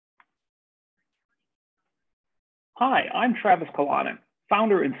Hi, I'm Travis Kalanick,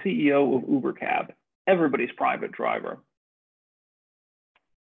 founder and CEO of UberCab, everybody's private driver.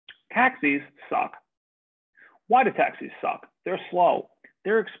 Taxis suck. Why do taxis suck? They're slow.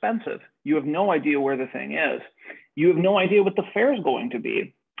 They're expensive. You have no idea where the thing is. You have no idea what the fare is going to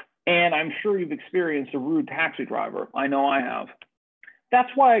be. And I'm sure you've experienced a rude taxi driver. I know I have.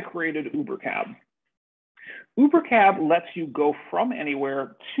 That's why I created UberCab. UberCab lets you go from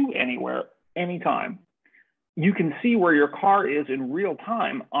anywhere to anywhere, anytime. You can see where your car is in real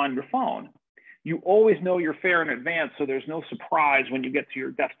time on your phone. You always know your fare in advance, so there's no surprise when you get to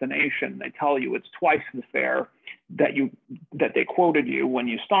your destination. They tell you it's twice the fare that they quoted you when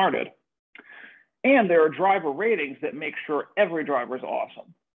you started. And there are driver ratings that make sure every driver is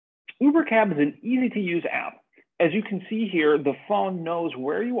awesome. UberCab is an easy-to-use app. As you can see here, the phone knows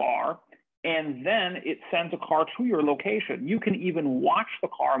where you are, and then it sends a car to your location. You can even watch the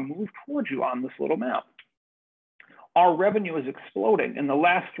car move towards you on this little map. Our revenue is exploding. In the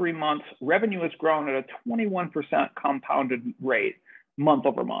last 3 months, revenue has grown at a 21% compounded rate, month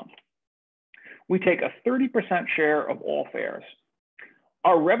over month. We take a 30% share of all fares.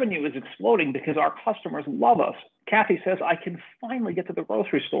 Our revenue is exploding because our customers love us. Kathy says, I can finally get to the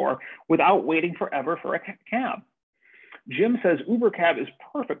grocery store without waiting forever for a cab. Jim says, UberCab is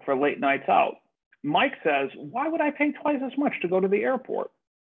perfect for late nights out. Mike says, why would I pay twice as much to go to the airport?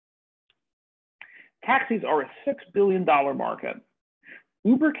 Taxis are a $6 billion market.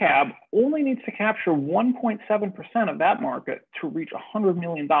 UberCab only needs to capture 1.7% of that market to reach $100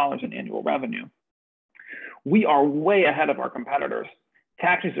 million in annual revenue. We are way ahead of our competitors.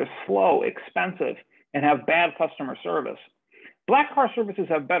 Taxis are slow, expensive, and have bad customer service. Black car services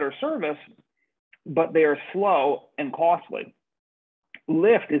have better service, but they are slow and costly.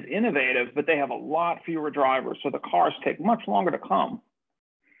 Lyft is innovative, but they have a lot fewer drivers, so the cars take much longer to come.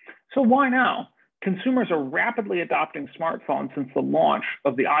 So why now? Consumers are rapidly adopting smartphones since the launch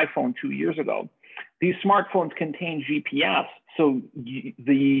of the iPhone 2 years ago. These smartphones contain GPS, so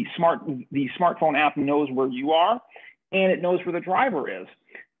the smartphone app knows where you are, and it knows where the driver is,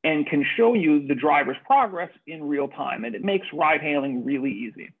 and can show you the driver's progress in real time, and it makes ride-hailing really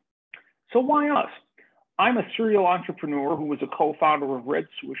easy. So why us? I'm a serial entrepreneur who was a co-founder of Red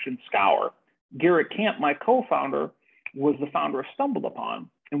Swoosh and Scour. Garrett Camp, my co-founder, was the founder of StumbleUpon,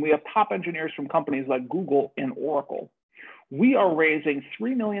 and we have top engineers from companies like Google and Oracle. We are raising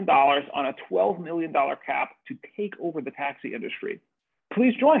 $3 million on a $12 million cap to take over the taxi industry.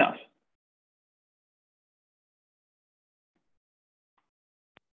 Please join us.